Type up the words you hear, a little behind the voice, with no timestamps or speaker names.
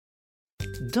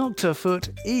Dr. Foot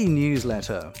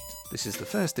e-newsletter. This is the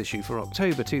first issue for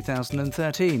October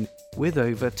 2013, with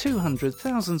over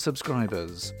 200,000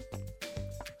 subscribers.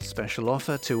 Special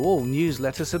offer to all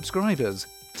newsletter subscribers.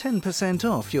 10%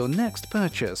 off your next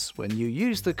purchase when you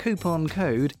use the coupon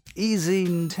code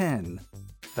EZINE10.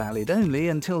 Valid only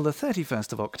until the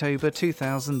 31st of October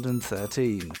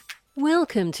 2013.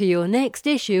 Welcome to your next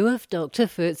issue of Dr.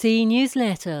 Foot's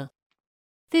e-newsletter.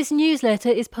 This newsletter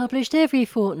is published every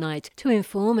fortnight to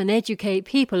inform and educate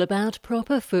people about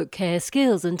proper foot care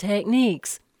skills and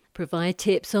techniques, provide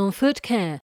tips on foot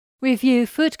care, review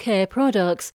foot care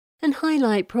products, and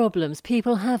highlight problems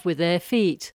people have with their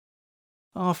feet.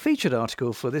 Our featured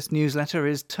article for this newsletter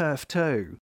is turf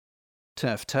toe.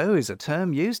 Turf toe is a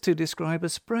term used to describe a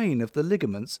sprain of the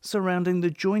ligaments surrounding the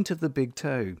joint of the big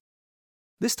toe.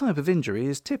 This type of injury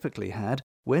is typically had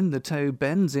when the toe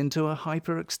bends into a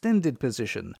hyperextended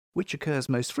position, which occurs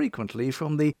most frequently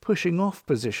from the pushing off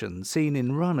position seen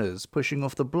in runners pushing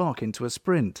off the block into a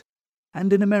sprint,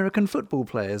 and in American football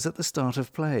players at the start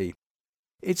of play.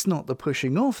 It's not the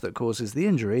pushing off that causes the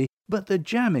injury, but the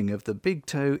jamming of the big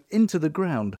toe into the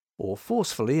ground, or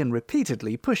forcefully and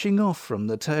repeatedly pushing off from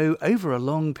the toe over a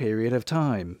long period of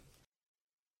time.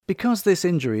 Because this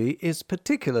injury is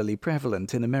particularly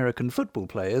prevalent in American football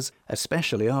players,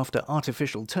 especially after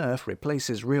artificial turf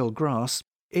replaces real grass,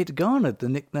 it garnered the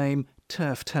nickname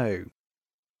turf toe.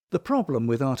 The problem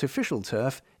with artificial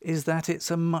turf is that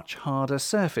it's a much harder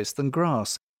surface than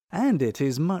grass, and it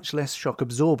is much less shock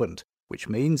absorbent, which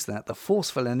means that the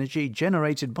forceful energy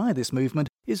generated by this movement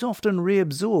is often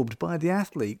reabsorbed by the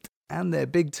athlete and their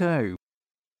big toe.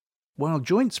 While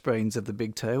joint sprains of the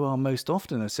big toe are most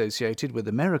often associated with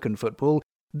American football,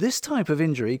 this type of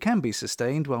injury can be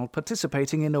sustained while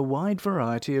participating in a wide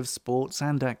variety of sports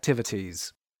and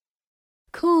activities.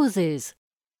 Causes.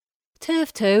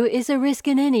 Turf toe is a risk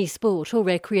in any sport or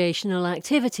recreational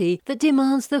activity that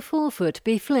demands the forefoot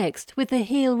be flexed with the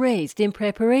heel raised in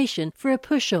preparation for a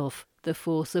push-off, the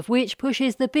force of which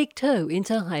pushes the big toe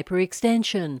into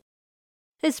hyperextension.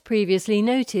 As previously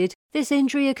noted, this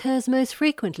injury occurs most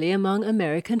frequently among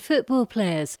American football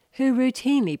players who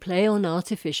routinely play on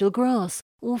artificial grass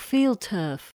or field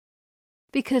turf.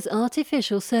 Because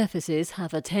artificial surfaces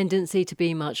have a tendency to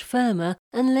be much firmer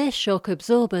and less shock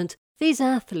absorbent, these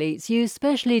athletes use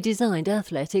specially designed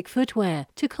athletic footwear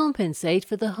to compensate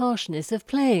for the harshness of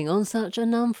playing on such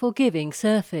an unforgiving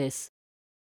surface.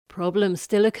 Problems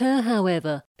still occur,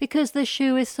 however, because the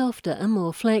shoe is softer and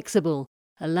more flexible,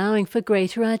 allowing for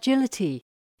greater agility.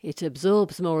 It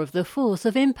absorbs more of the force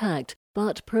of impact,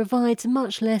 but provides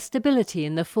much less stability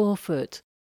in the forefoot.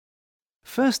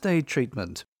 First aid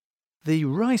treatment. The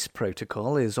RICE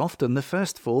protocol is often the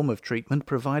first form of treatment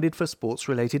provided for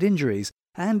sports-related injuries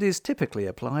and is typically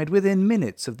applied within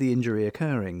minutes of the injury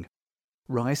occurring.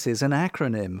 RICE is an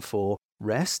acronym for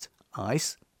rest,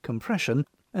 ice, compression,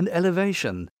 and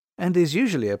elevation, and is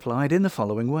usually applied in the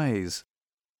following ways.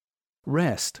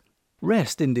 Rest.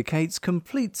 Rest indicates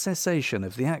complete cessation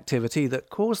of the activity that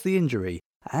caused the injury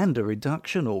and a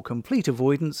reduction or complete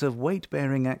avoidance of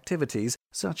weight-bearing activities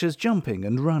such as jumping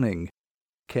and running.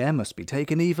 Care must be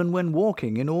taken even when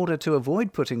walking in order to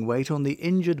avoid putting weight on the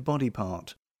injured body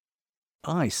part.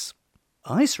 Ice.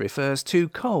 Ice refers to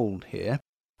cold here.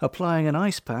 Applying an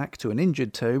ice pack to an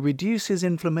injured toe reduces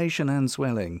inflammation and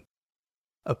swelling.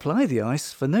 Apply the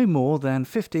ice for no more than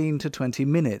 15 to 20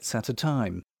 minutes at a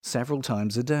time, several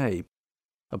times a day.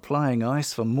 Applying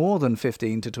ice for more than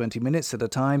 15 to 20 minutes at a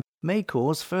time may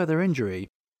cause further injury.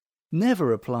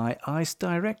 Never apply ice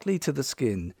directly to the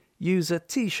skin. Use a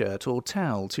t-shirt or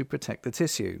towel to protect the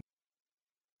tissue.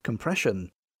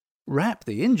 Compression. Wrap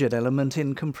the injured element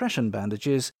in compression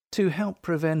bandages to help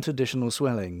prevent additional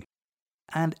swelling.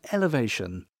 And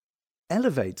elevation.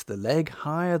 Elevate the leg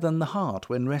higher than the heart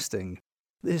when resting.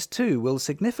 This too will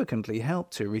significantly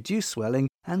help to reduce swelling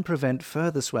and prevent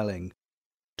further swelling.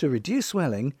 To reduce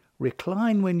swelling,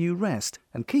 recline when you rest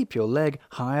and keep your leg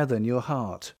higher than your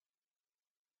heart.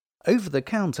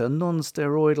 Over-the-counter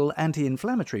non-steroidal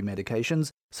anti-inflammatory medications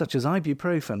such as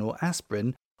ibuprofen or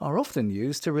aspirin are often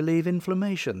used to relieve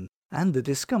inflammation and the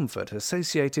discomfort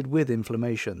associated with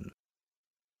inflammation.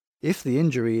 If the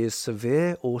injury is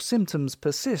severe or symptoms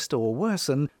persist or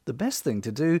worsen, the best thing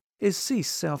to do is cease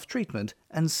self-treatment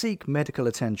and seek medical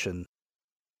attention.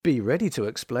 Be ready to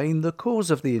explain the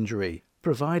cause of the injury,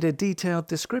 provide a detailed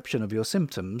description of your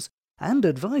symptoms, and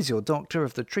advise your doctor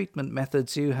of the treatment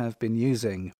methods you have been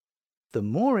using. The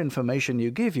more information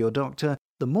you give your doctor,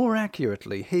 the more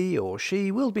accurately he or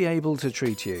she will be able to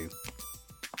treat you.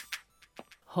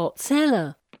 Hot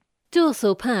seller.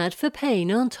 Dorsal pad for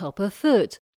pain on top of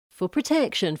foot. for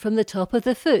protection from the top of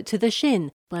the foot to the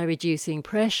shin by reducing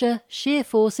pressure, shear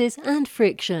forces and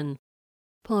friction.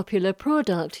 Popular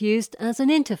product used as an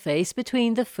interface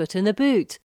between the foot and the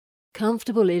boot.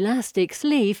 Comfortable elastic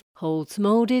sleeve holds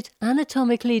moulded,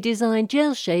 anatomically designed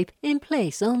gel shape in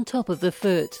place on top of the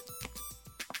foot.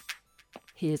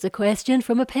 Here's a question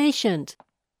from a patient.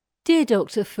 Dear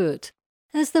Dr. Foot,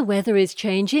 as the weather is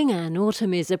changing and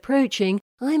autumn is approaching,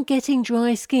 I'm getting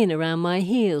dry skin around my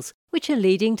heels, which are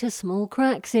leading to small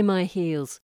cracks in my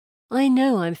heels. I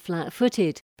know I'm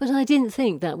flat-footed, but I didn't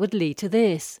think that would lead to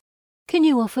this. Can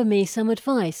you offer me some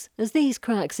advice, as these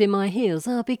cracks in my heels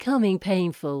are becoming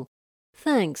painful?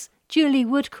 Thanks, Julie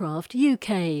Woodcraft,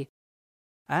 UK.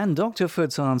 And Dr.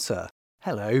 Foot's answer.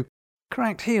 Hello.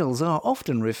 Cracked heels are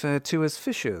often referred to as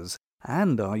fissures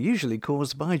and are usually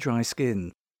caused by dry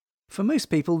skin. For most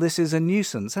people this is a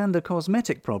nuisance and a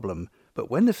cosmetic problem, but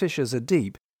when the fissures are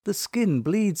deep, the skin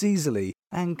bleeds easily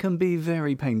and can be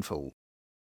very painful.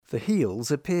 The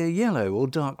heels appear yellow or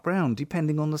dark brown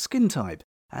depending on the skin type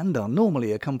and are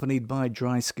normally accompanied by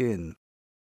dry skin.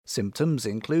 Symptoms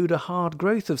include a hard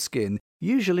growth of skin,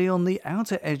 usually on the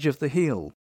outer edge of the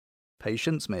heel.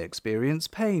 Patients may experience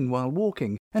pain while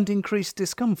walking and increased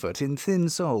discomfort in thin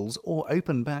soles or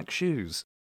open-back shoes.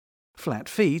 Flat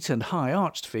feet and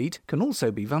high-arched feet can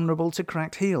also be vulnerable to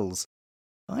cracked heels.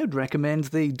 I would recommend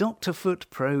the Dr. Foot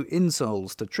Pro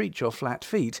insoles to treat your flat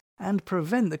feet and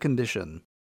prevent the condition.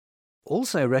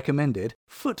 Also recommended,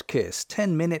 FootKiss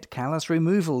 10-minute callus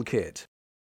removal kit.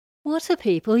 What are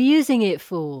people using it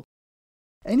for?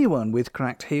 Anyone with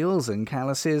cracked heels and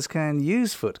calluses can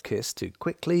use FootKiss to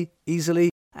quickly, easily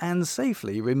and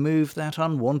safely remove that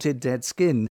unwanted dead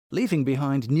skin, leaving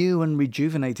behind new and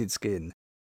rejuvenated skin.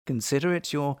 Consider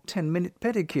it your 10-minute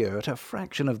pedicure at a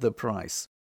fraction of the price.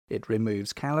 It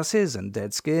removes calluses and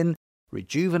dead skin,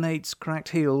 rejuvenates cracked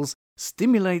heels,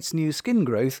 stimulates new skin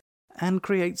growth, and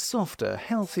creates softer,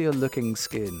 healthier-looking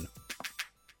skin.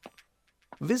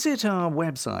 Visit our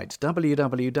website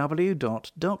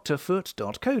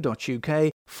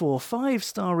www.drfoot.co.uk for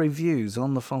 5-star reviews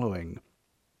on the following.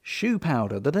 Shoe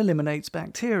powder that eliminates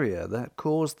bacteria that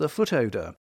cause the foot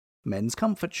odour. Men's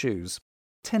comfort shoes.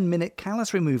 10-minute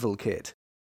callus removal kit.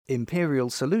 Imperial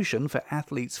solution for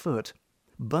athlete's foot.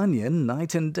 Bunion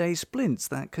night and day splints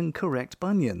that can correct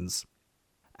bunions.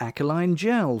 Aquiline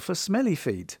gel for smelly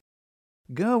feet.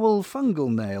 Gerwal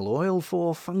fungal nail oil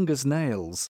for fungus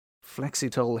nails.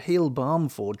 Flexitol heel balm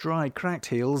for dry cracked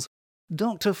heels.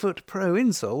 Dr. Foot Pro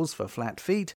insoles for flat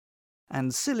feet.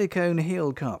 And silicone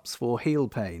heel cups for heel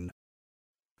pain.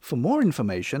 For more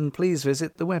information, please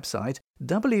visit the website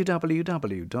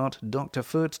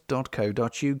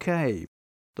www.drfoot.co.uk,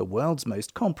 the world's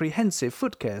most comprehensive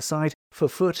foot care site for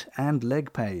foot and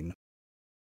leg pain.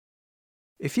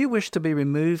 If you wish to be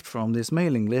removed from this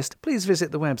mailing list, please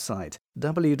visit the website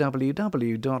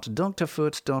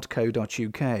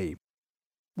www.drfoot.co.uk.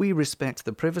 We respect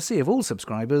the privacy of all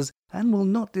subscribers and will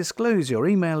not disclose your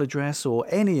email address or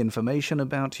any information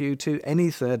about you to any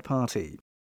third party.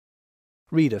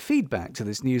 Reader feedback to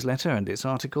this newsletter and its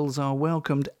articles are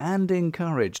welcomed and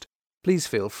encouraged. Please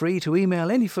feel free to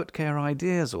email any foot care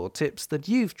ideas or tips that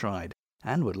you've tried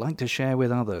and would like to share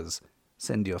with others.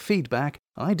 Send your feedback,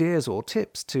 ideas or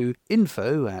tips to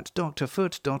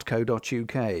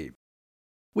info@drfoot.co.uk.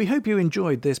 We hope you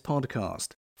enjoyed this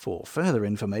podcast. For further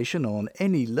information on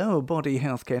any lower body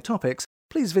healthcare topics,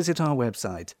 please visit our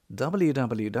website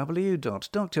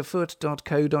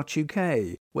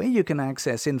www.drfoot.co.uk, where you can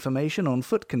access information on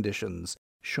foot conditions,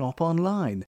 shop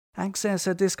online, access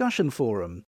a discussion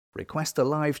forum, request a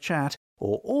live chat,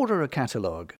 or order a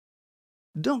catalogue.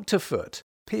 Dr. Foot,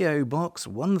 P.O. Box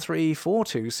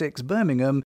 13426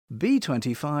 Birmingham,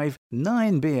 B25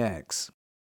 9BX.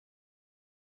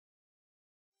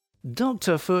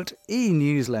 Dr. Foot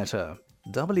e-newsletter,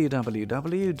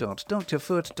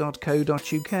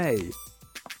 www.drfoot.co.uk.